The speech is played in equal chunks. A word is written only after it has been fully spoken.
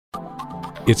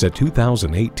It's a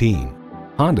 2018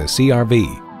 Honda CR-V.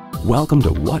 Welcome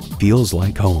to what feels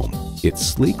like home. It's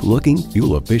sleek-looking,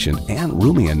 fuel-efficient, and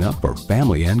roomy enough for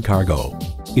family and cargo.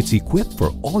 It's equipped for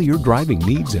all your driving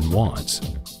needs and wants.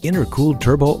 Intercooled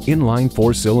turbo inline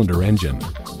 4-cylinder engine,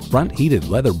 front heated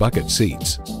leather bucket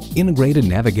seats, integrated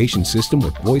navigation system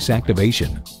with voice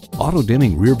activation,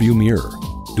 auto-dimming rearview mirror,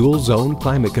 dual-zone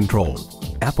climate control,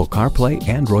 Apple CarPlay,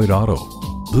 Android Auto,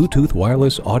 Bluetooth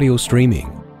wireless audio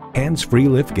streaming, hands-free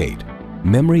liftgate,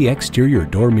 memory exterior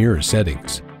door mirror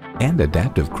settings, and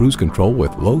adaptive cruise control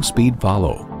with low-speed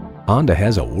follow. Honda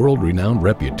has a world-renowned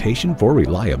reputation for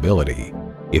reliability.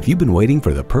 If you've been waiting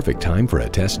for the perfect time for a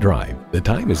test drive, the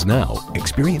time is now.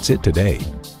 Experience it today.